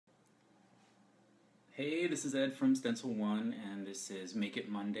Hey, this is Ed from Stencil1, and this is Make It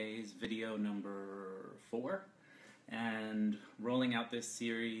Mondays video number 4. And rolling out this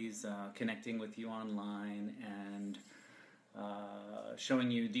series, connecting with you online and showing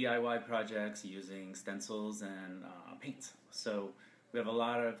you DIY projects using stencils and paints. So we have a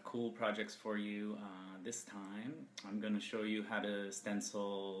lot of cool projects for you this time. I'm going to show you how to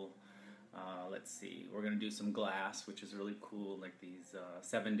stencil. Let's see, we're going to do some glass, which is really cool, like these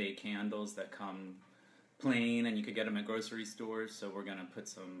 7-day candles that come plain and you could get them at grocery stores. So we're going to put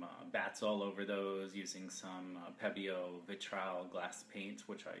some bats all over those using some Pebeo Vitral glass paint,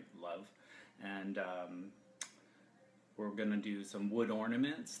 which I love. And we're going to do some wood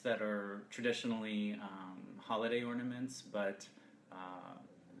ornaments that are traditionally holiday ornaments, but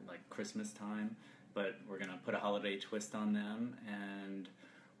like Christmas time, but we're going to put a holiday twist on them. And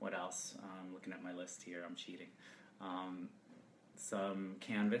what else? Looking at my list here, I'm cheating. Some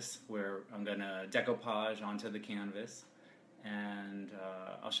canvas where I'm going to decoupage onto the canvas, and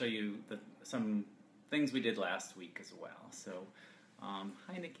I'll show you some things we did last week as well. So,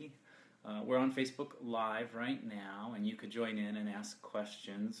 hi Nikki. We're on Facebook Live right now, and you could join in and ask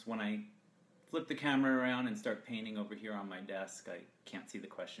questions. When I flip the camera around and start painting over here on my desk, I can't see the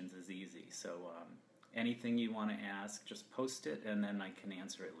questions as easy. So anything you want to ask, just post it, and then I can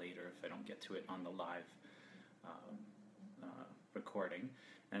answer it later if I don't get to it on the live recording.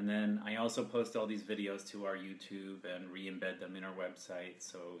 And then I also post all these videos to our YouTube and re-embed them in our website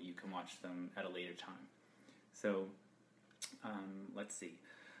so you can watch them at a later time. So let's see.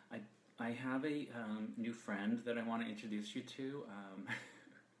 I have a new friend that I want to introduce you to.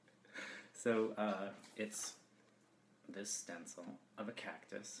 So it's this stencil of a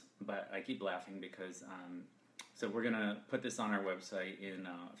cactus, but I keep laughing because so we're gonna put this on our website in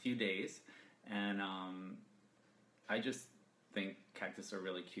a few days, and I just think cactus are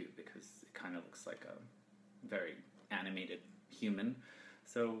really cute because it kind of looks like a very animated human.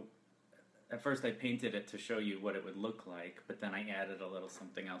 So at first I painted it to show you what it would look like, but then I added a little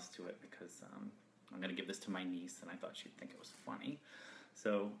something else to it because I'm going to give this to my niece and I thought she'd think it was funny.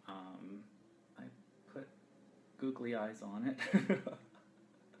 So I put googly eyes on it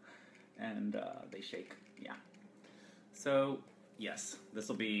and they shake, yeah. So yes, this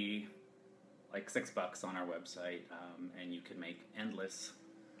will be like $6 on our website, and you can make endless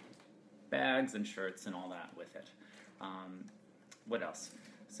bags and shirts and all that with it. What else?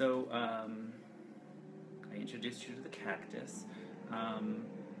 So I introduced you to the cactus. On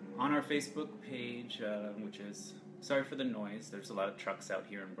our Facebook page, which is, sorry for the noise, there's a lot of trucks out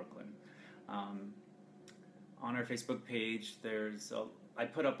here in Brooklyn. On our Facebook page, I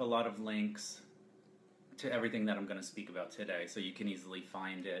put up a lot of links to everything that I'm going to speak about today, so you can easily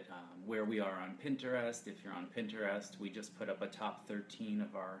find it. Where we are on Pinterest, if you're on Pinterest, we just put up a top 13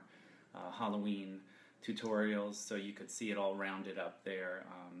 of our Halloween tutorials, so you could see it all rounded up there.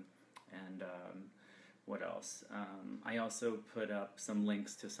 And what else? I also put up some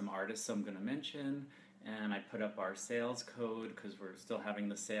links to some artists I'm going to mention, and I put up our sales code because we're still having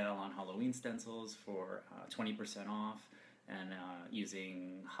the sale on Halloween stencils for 20% off, and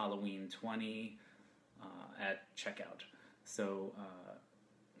using Halloween 20 at checkout. So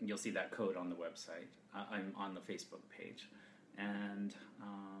you'll see that code on the website. I'm on the Facebook page. And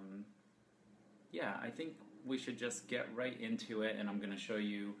yeah, I think we should just get right into it, and I'm going to show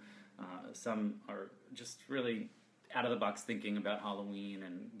you some are just really out of the box thinking about Halloween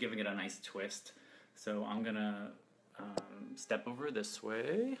and giving it a nice twist. So I'm going to step over this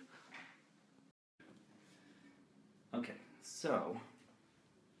way. Okay, so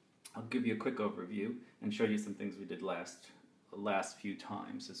I'll give you a quick overview and show you some things we did last few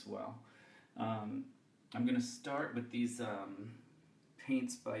times as well. I'm going to start with these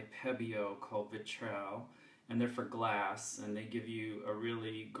paints by Pebeo called Vitral, and they're for glass, and they give you a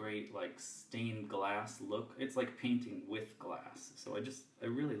really great like stained glass look. It's like painting with glass, so I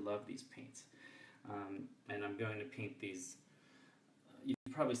really love these paints. And I'm going to paint these, you've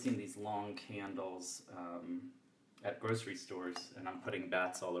probably seen these long candles at grocery stores, and I'm putting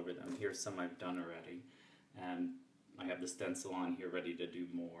bats all over them. Here's some I've done already, and I have the stencil on here ready to do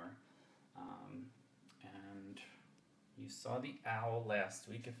more. And you saw the owl last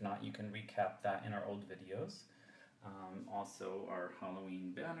week. If not, you can recap that in our old videos. Also our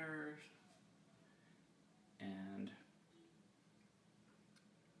Halloween banners, and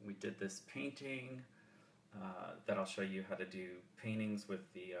we did this painting that I'll show you how to do paintings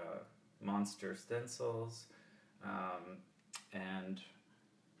with the monster stencils. And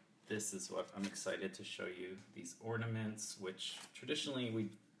this is what I'm excited to show you, these ornaments, which traditionally we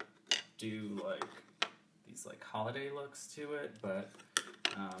do like these like holiday looks to it, but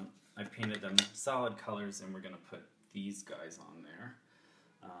I painted painted them solid colors, and we're going to put these guys on there.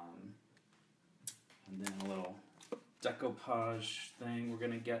 And then a little decoupage thing we're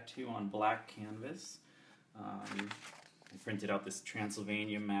going to get to on black canvas. I printed out this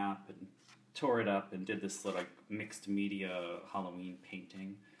Transylvania map and tore it up and did this like mixed media Halloween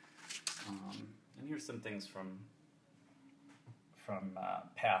painting. And here's some things from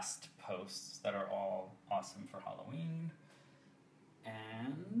past posts that are all awesome for Halloween.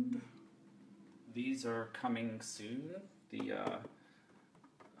 And these are coming soon. The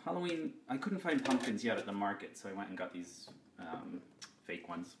Halloween, I couldn't find pumpkins yet at the market, so I went and got these fake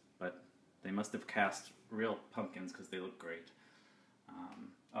ones, but they must have cast real pumpkins because they look great.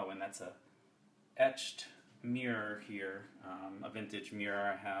 Oh, and that's a etched mirror here, a vintage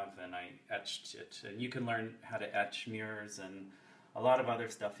mirror I have, and I etched it. And you can learn how to etch mirrors and a lot of other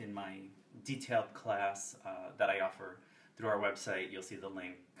stuff in my detailed class that I offer through our website. You'll see the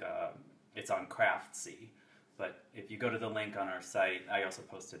link. It's on Craftsy. But if you go to the link on our site, I also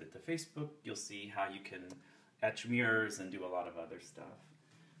posted it to Facebook, you'll see how you can etch mirrors and do a lot of other stuff.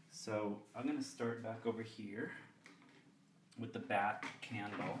 So I'm going to start back over here with the bat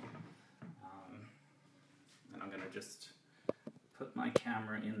candle. And I'm going to just put my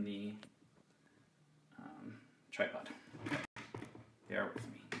camera in the tripod. Bear with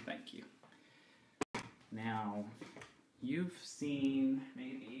me. Thank you. Now, you've seen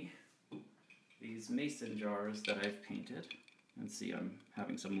maybe these mason jars that I've painted. And see, I'm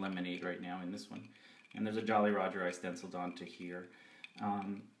having some lemonade right now in this one. And there's a Jolly Roger I stenciled onto here.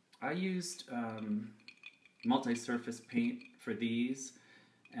 I used multi-surface paint for these,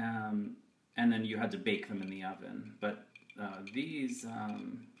 and then you had to bake them in the oven. But these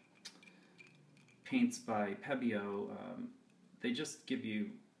paints by Pebeo, they just give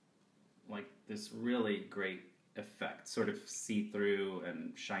you like this really great effect, sort of see-through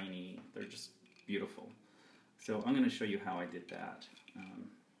and shiny. They're just beautiful. So I'm going to show you how I did that.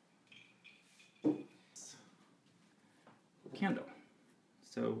 Candle.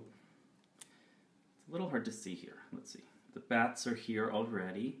 So it's a little hard to see here. Let's see. The bats are here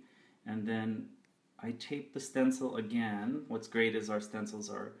already, and then I tape the stencil again. What's great is our stencils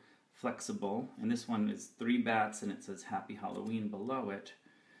are flexible, and this one is 3 bats and it says Happy Halloween below it.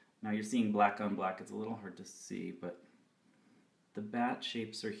 Now you're seeing black on black. It's a little hard to see, but the bat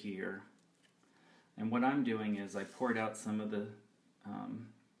shapes are here. And what I'm doing is I poured out some of the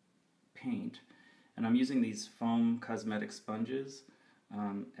paint, and I'm using these foam cosmetic sponges,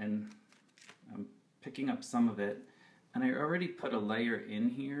 and I'm picking up some of it, and I already put a layer in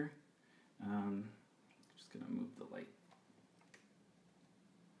here. Just going to move the light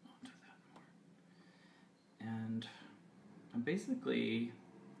onto that more. And I'm basically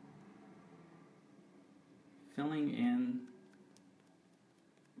filling in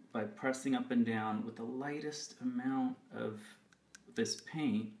by pressing up and down with the lightest amount of this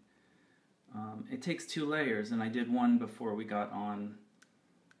paint. It takes 2 layers, and I did one before we got on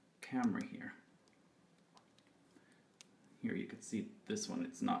camera here. Here you can see this one,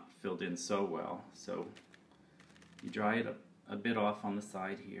 it's not filled in so well, so you dry it a bit off on the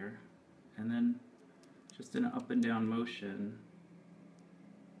side here, and then just in an up and down motion,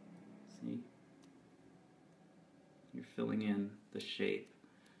 see, you're filling in the shape.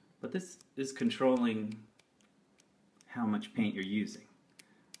 But this is controlling how much paint you're using.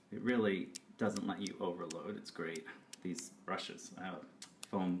 It really doesn't let you overload. It's great. These brushes,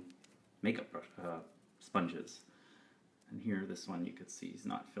 foam makeup brush, sponges. And here, this one you could see is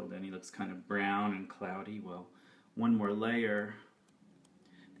not filled in. He looks kind of brown and cloudy. Well, one more layer.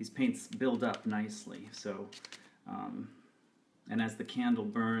 These paints build up nicely. So, and as the candle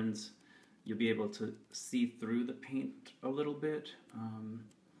burns, you'll be able to see through the paint a little bit.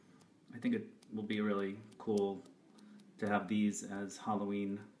 I think it will be really cool to have these as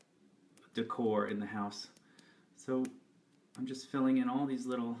Halloween decor in the house. So I'm just filling in all these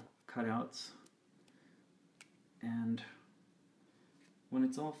little cutouts, and when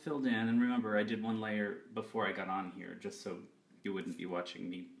it's all filled in, and remember I did one layer before I got on here just so you wouldn't be watching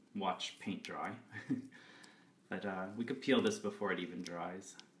me watch paint dry. But we could peel this before it even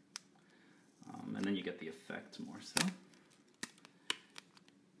dries, and then you get the effect more so.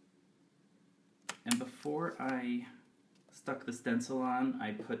 And before I stuck the stencil on,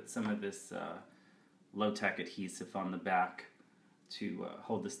 I put some of this low-tack adhesive on the back to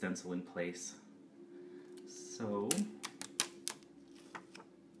hold the stencil in place. So,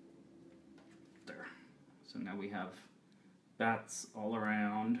 there. So now we have bats all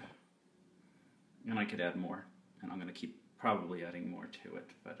around, and I could add more, and I'm going to keep probably adding more to it,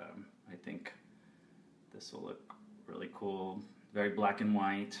 but I think this will look really cool. Very black and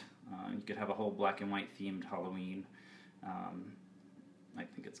white. You could have a whole black and white themed Halloween. I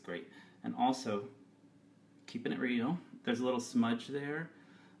think it's great. And also, keeping it real, there's a little smudge there.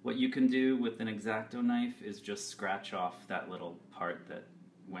 What you can do with an X-Acto knife is just scratch off that little part that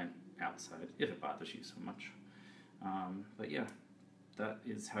went outside, if it bothers you so much. But yeah, that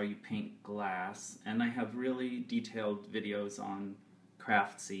is how you paint glass. And I have really detailed videos on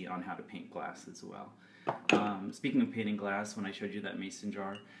Craftsy on how to paint glass as well. Speaking of painting glass, when I showed you that mason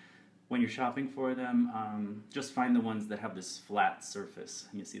jar, when you're shopping for them, just find the ones that have this flat surface.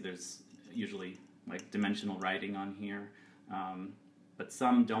 You see there's usually like dimensional writing on here, but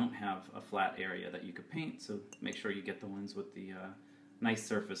some don't have a flat area that you could paint, so make sure you get the ones with the nice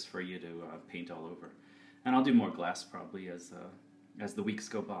surface for you to paint all over. And I'll do more glass probably as the weeks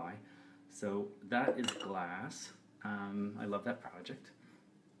go by. So that is glass. I love that project.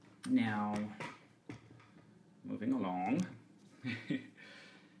 Now, moving along.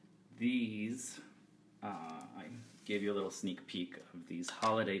 These, I gave you a little sneak peek of these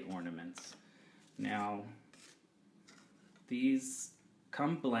holiday ornaments. Now, these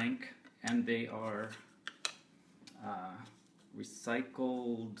come blank, and they are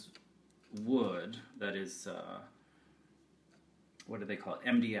recycled wood that is, what do they call it?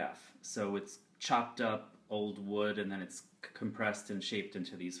 MDF. So it's chopped up old wood, and then it's compressed and shaped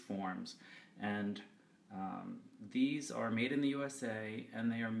into these forms. And these are made in the USA,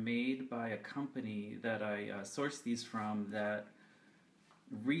 and they are made by a company that I sourced these from that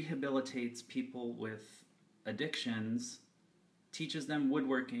rehabilitates people with addictions, teaches them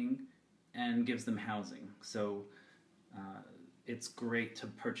woodworking, and gives them housing. So it's great to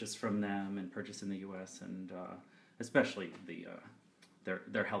purchase from them and purchase in the US, and especially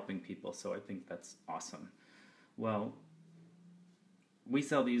they're helping people, so I think that's awesome. Well, we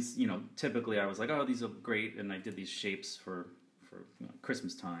sell these, you know, typically I was like, oh, these are great, and I did these shapes for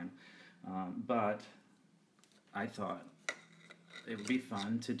Christmas time, but I thought it would be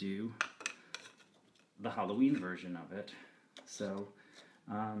fun to do the Halloween version of it. So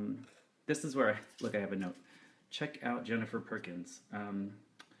this is where I have a note. Check out Jennifer Perkins.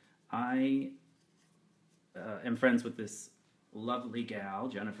 I am friends with this lovely gal,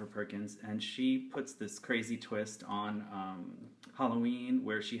 Jennifer Perkins, and she puts this crazy twist on Halloween,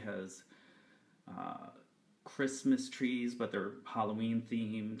 where she has Christmas trees, but they're Halloween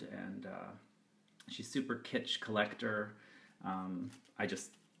themed, and she's super kitsch collector. I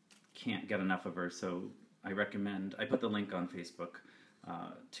just can't get enough of her, so I recommend, I put the link on Facebook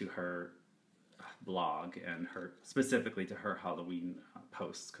to her blog and specifically to her Halloween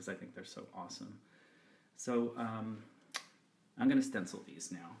posts, because I think they're so awesome. So I'm going to stencil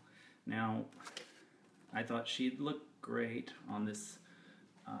these now. Now, I thought she'd look great on this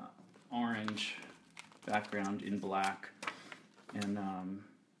orange background in black, and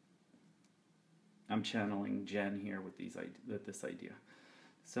I'm channeling Jen here with this idea.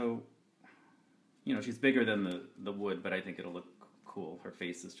 So, you know, she's bigger than the wood, but I think it'll look cool. Her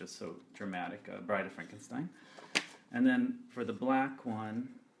face is just so dramatic, Bride of Frankenstein. And then for the black one,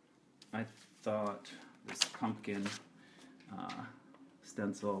 I thought this pumpkin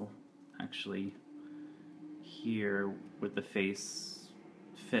stencil actually here with the face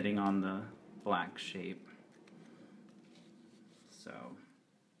fitting on the black shape. So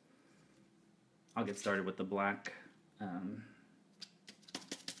I'll get started with the black,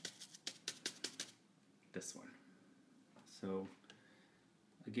 this one. So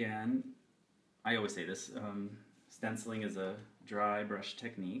again, I always say this, stenciling is a dry brush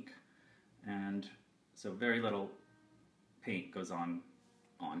technique, and so very little paint goes on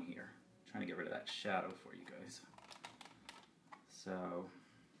here. I'm trying to get rid of that shadow for you guys. So,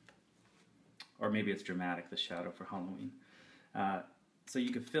 or maybe it's dramatic, the shadow for Halloween. So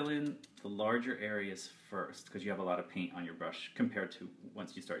you could fill in the larger areas first, because you have a lot of paint on your brush compared to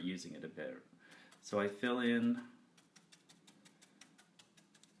once you start using it a bit. So I fill in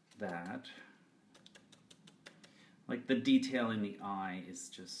that. Like the detail in the eye is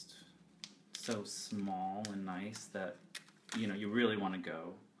just so small and nice that, you know, you really want to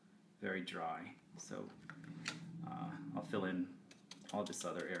go very dry. So I'll fill in all this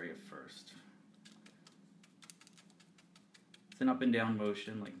other area first. It's an up and down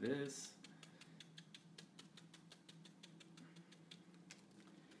motion like this.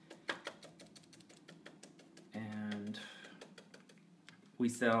 And we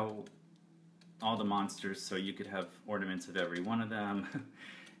sell all the monsters, so you could have ornaments of every one of them.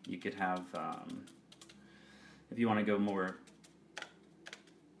 You could have, if you want to go more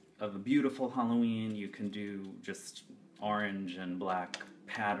of a beautiful Halloween, you can do just orange and black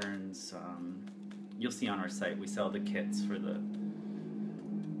patterns. You'll see on our site we sell the kits for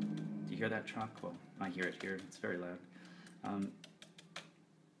hear that truck? Well, I hear it here. It's very loud.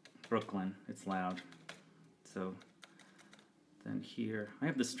 Brooklyn, it's loud. So then here, I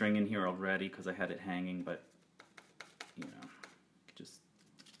have the string in here already because I had it hanging, but you know, just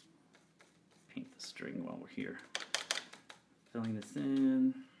paint the string while we're here. Filling this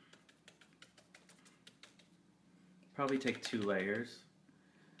in. Probably take 2 layers.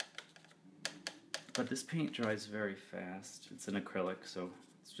 But this paint dries very fast. It's an acrylic, so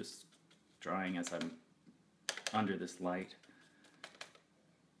it's just drying as I'm under this light.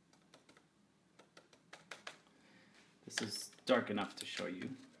 This is dark enough to show you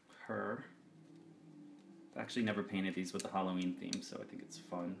her. I've actually never painted these with the Halloween theme, so I think it's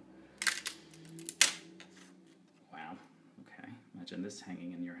fun. Wow, okay. Imagine this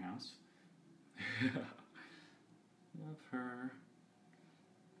hanging in your house. Love her.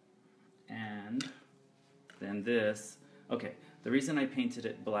 And then this. Okay, the reason I painted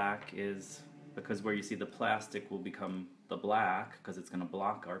it black is because where you see the plastic will become the black because it's going to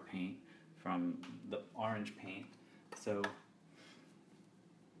block our paint from the orange paint. So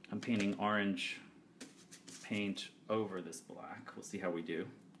I'm painting orange paint over this black. We'll see how we do.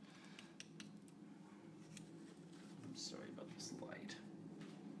 I'm sorry about this light.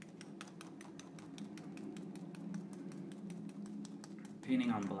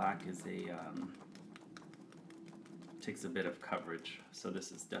 Painting on black is takes a bit of coverage, so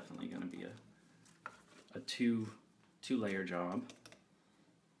this is definitely going to be a two-layer job. I'm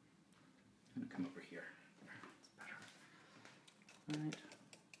going to come over here. It's better. All right.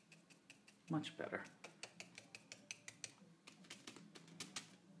 Much better.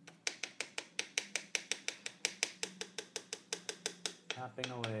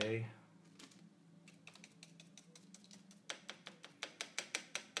 Tapping away.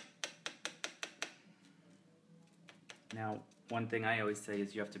 Now, one thing I always say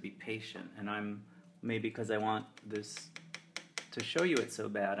is you have to be patient, and maybe because I want this to show you it so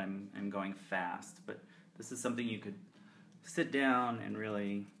bad, I'm going fast, but this is something you could sit down and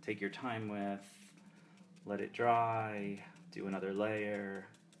really take your time with, let it dry, do another layer.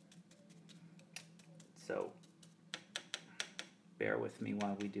 So bear with me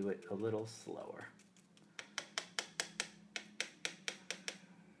while we do it a little slower.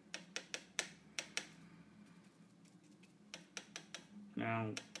 Now,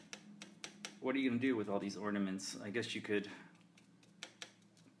 what are you going to do with all these ornaments? I guess you could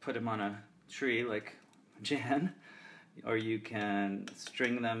put them on a tree like Jan, or you can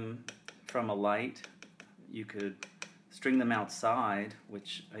string them from a light. You could string them outside,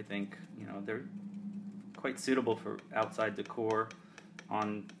 which I think, you know, they're quite suitable for outside decor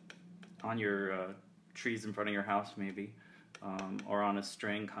on your trees in front of your house maybe, or on a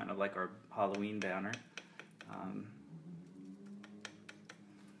string, kind of like our Halloween banner.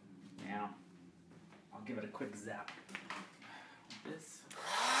 Now, I'll give it a quick zap. This.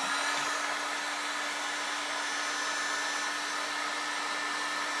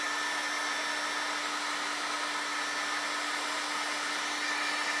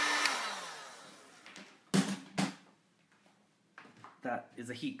 That is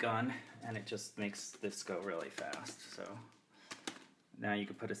a heat gun, and it just makes this go really fast. So now you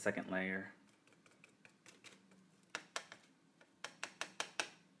can put a second layer.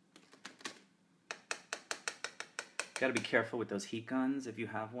 Got to be careful with those heat guns if you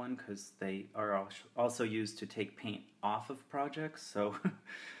have one, because they are also used to take paint off of projects. So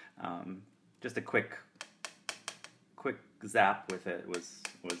just a quick zap with it was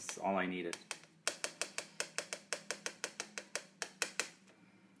all I needed.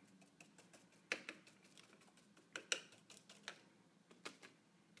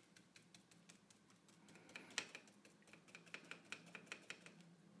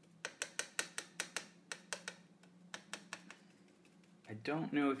 I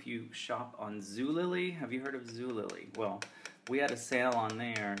don't know if you shop on Zulily. Have you heard of Zulily? Well, we had a sale on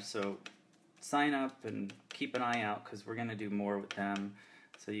there, so sign up and keep an eye out because we're going to do more with them,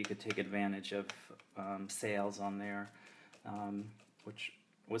 so you could take advantage of sales on there, which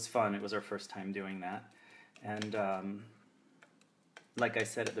was fun. It was our first time doing that. And like I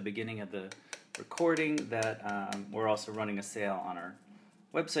said at the beginning of the recording, that we're also running a sale on our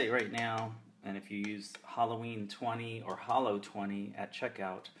website right now. And if you use Halloween 20 or Hallow 20 at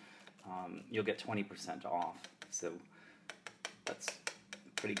checkout, you'll get 20% off. So that's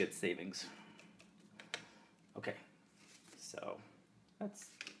pretty good savings. Okay, so that's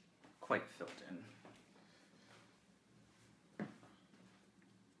quite filled in.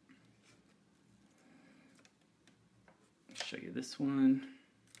 I'll show you this one.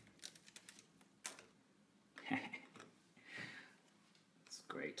 It's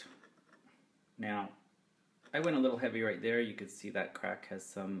great. Now, I went a little heavy right there. You could see that crack has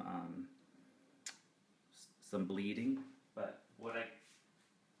some bleeding. But what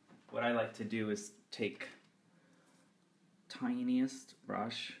I like to do is take tiniest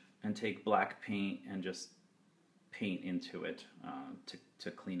brush and take black paint and just paint into it to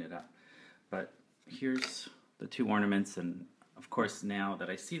clean it up. But here's the 2 ornaments, and of course now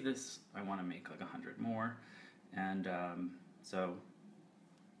that I see this, I want to make like 100 more. And so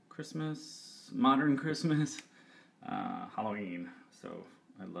Christmas, modern Christmas, Halloween. So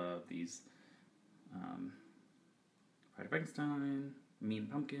I love these. Pride of Frankenstein, Mean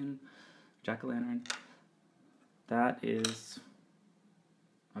Pumpkin, Jack-o'-lantern. That is,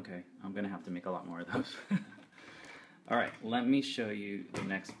 okay, I'm gonna have to make a lot more of those. Alright, let me show you the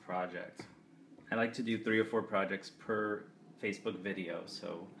next project. I like to do 3 or 4 projects per Facebook video,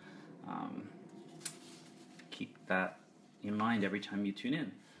 so keep that in mind every time you tune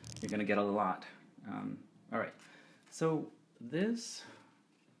in. You're gonna get a lot. Alright, so this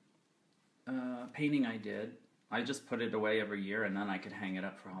painting I did, I just put it away every year and then I could hang it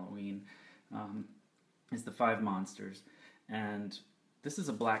up for Halloween. It's the 5 monsters, and this is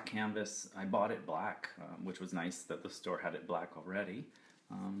a black canvas. I bought it black, which was nice that the store had it black already.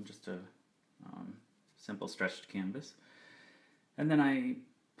 Just a simple stretched canvas. And then I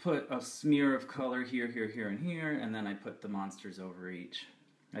put a smear of color here, here, here, and here, and then I put the monsters over each.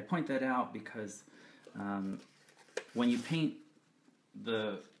 I point that out because when you paint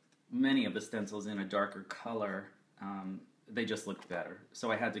many of the stencils in a darker color, they just look better.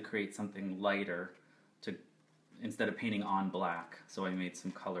 So I had to create something lighter instead of painting on black. So I made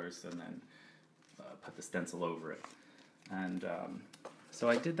some colors and then put the stencil over it. And so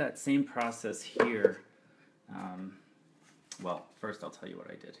I did that same process here. Well, first I'll tell you what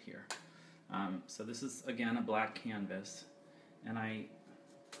I did here. So this is, again, a black canvas. And I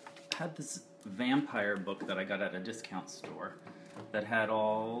had this vampire book that I got at a discount store that had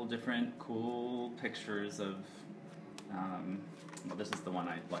all different cool pictures of, well, this is the one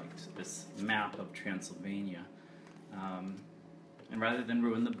I liked, this map of Transylvania. And rather than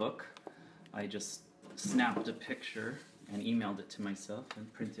ruin the book, I just snapped a picture and emailed it to myself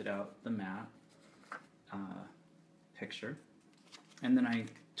and printed out the map picture. And then I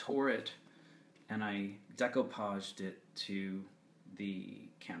tore it and I decoupaged it to the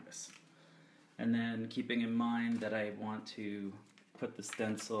canvas. And then keeping in mind that I want to put the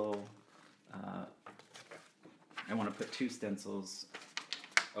stencil, I want to put 2 stencils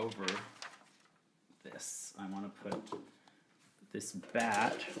over this. I want to put this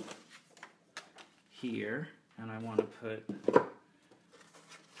bat here, and I want to put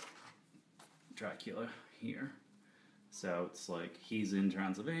Dracula here. So it's like he's in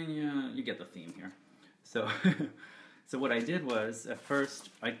Transylvania. You get the theme here. So, so what I did was, at first,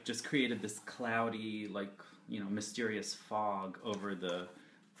 I just created this cloudy, like, mysterious fog over the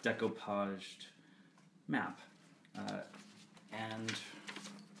decoupaged map. And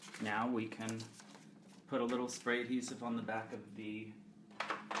now we can put a little spray adhesive on the back of the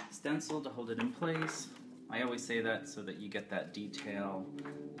stencil to hold it in place. I always say that so that you get that detail.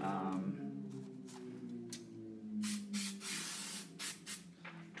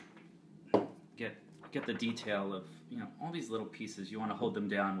 Get the detail of all these little pieces. You want to hold them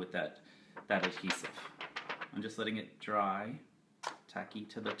down with that adhesive. I'm just letting it dry, tacky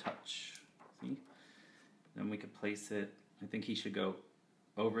to the touch. See? Then we could place it. I think he should go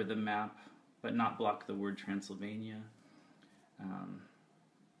over the map, but not block the word Transylvania.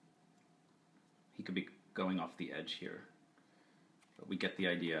 He could be going off the edge here, but we get the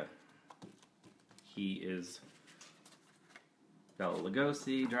idea. He is Bela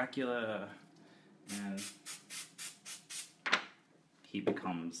Lugosi, Dracula, and he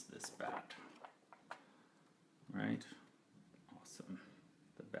becomes this bat. Right? Awesome.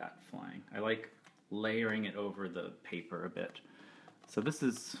 The bat flying. I like layering it over the paper a bit. So this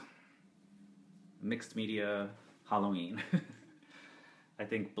is mixed media Halloween. I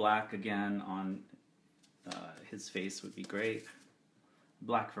think black again on his face would be great.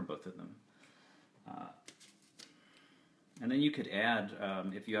 Black for both of them. And then you could add,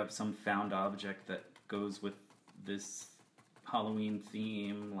 if you have some found object that goes with this Halloween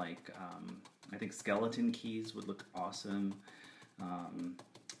theme, like I think skeleton keys would look awesome.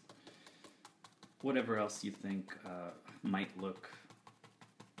 Whatever else you think might look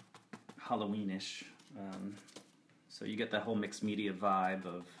Halloweenish. So you get that whole mixed media vibe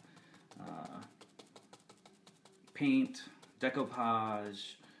of paint,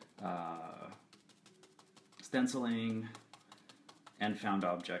 decoupage, stenciling, and found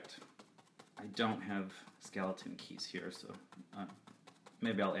object. I don't have skeleton keys here, so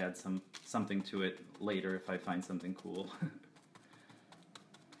maybe I'll add something to it later if I find something cool.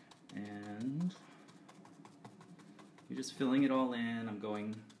 And you're just filling it all in. I'm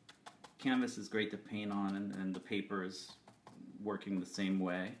going, canvas is great to paint on, and the paper is working the same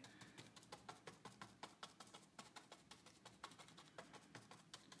way.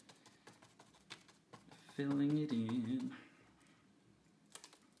 Filling it in.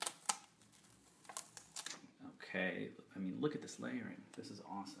 Okay, I mean, look at this layering. This is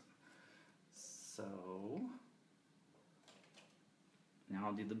awesome. So now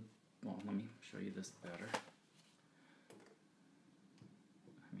I'll do the, well, let me show you this better.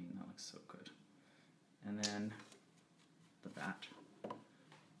 I mean, that looks so good. And then the bat.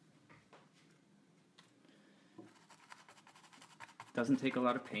 Doesn't take a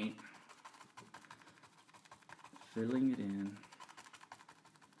lot of paint. Filling it in.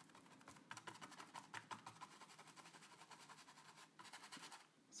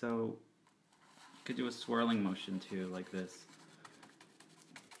 So you could do a swirling motion too, like this.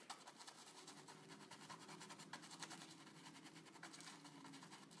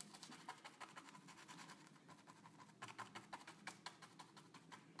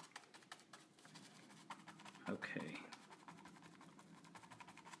 Okay.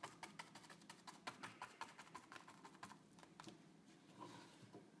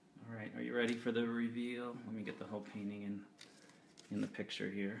 All right, are you ready for the reveal? Let me get the whole painting in the picture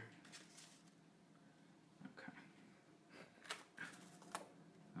here. Okay.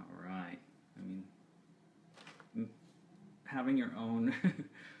 All right. I mean, having your own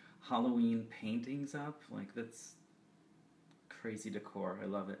Halloween paintings up, like, that's crazy decor. I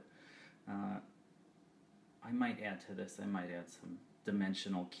love it. I might add to this, I might add some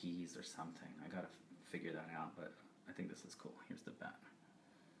dimensional keys or something. I gotta figure that out, but I think this is cool. Here's the bat.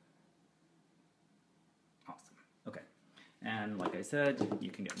 Awesome. Okay. And like I said, you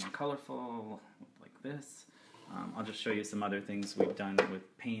can get more colorful like this. I'll just show you some other things we've done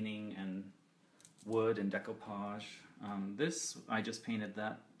with painting and wood and decoupage. This, I just painted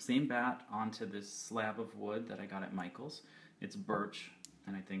that same bat onto this slab of wood that I got at Michael's. It's birch,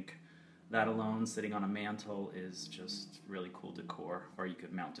 and I think that alone, sitting on a mantle, is just really cool decor, or you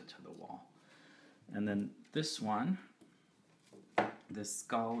could mount it to the wall. And then this one, this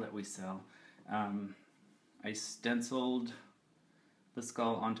skull that we sell, I stenciled the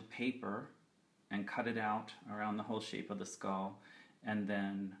skull onto paper and cut it out around the whole shape of the skull, and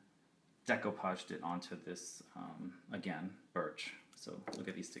then decoupaged it onto this, again, birch. So look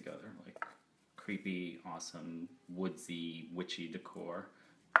at these together, like creepy, awesome, woodsy, witchy decor.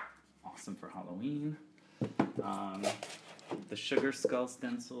 Awesome for Halloween. The sugar skull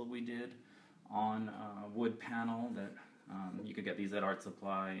stencil we did on a wood panel that you could get these at Art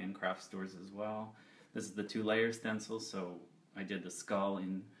Supply and craft stores as well. This is the 2-layer stencil, so I did the skull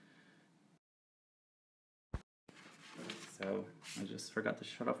in. So I just forgot to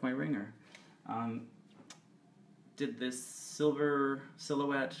shut off my ringer. Did this silver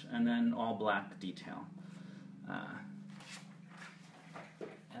silhouette and then all black detail.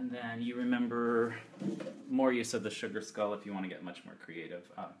 And then you remember more use of the sugar skull if you want to get much more creative,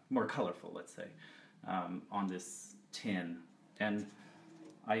 more colorful, let's say, on this tin. And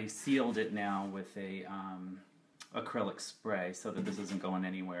I sealed it now with a acrylic spray so that this isn't going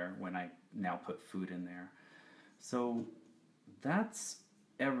anywhere when I now put food in there. So that's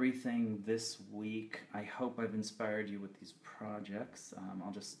everything this week. I hope I've inspired you with these projects.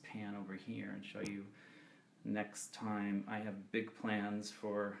 I'll just pan over here and show you next time. I have big plans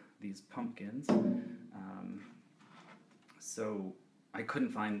for these pumpkins. So I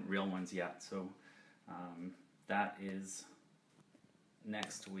couldn't find real ones yet, so that is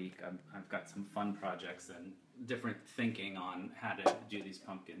next week. I've got some fun projects and different thinking on how to do these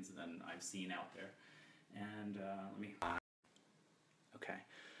pumpkins than I've seen out there. And okay.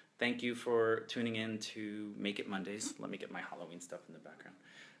 Thank you for tuning in to Make It Mondays. Let me get my Halloween stuff in the background.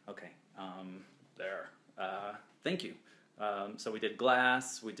 Okay, there. Thank you. So we did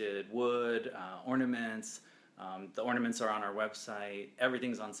glass, we did wood, ornaments. The ornaments are on our website.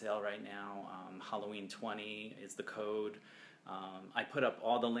 Everything's on sale right now. Halloween 20 is the code. I put up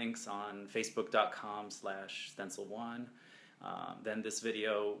all the links on facebook.com/stencil1. Then this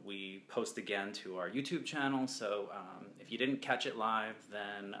video we post again to our YouTube channel, so if you didn't catch it live,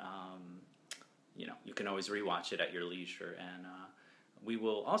 then you know, you can always rewatch it at your leisure. And we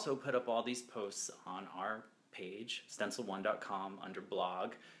will also put up all these posts on our page, stencil1.com, under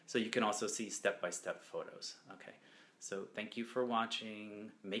blog, so you can also see step-by-step photos. Okay, so thank you for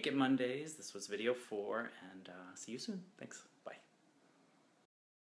watching Make It Mondays. This was video 4, and see you soon. Thanks.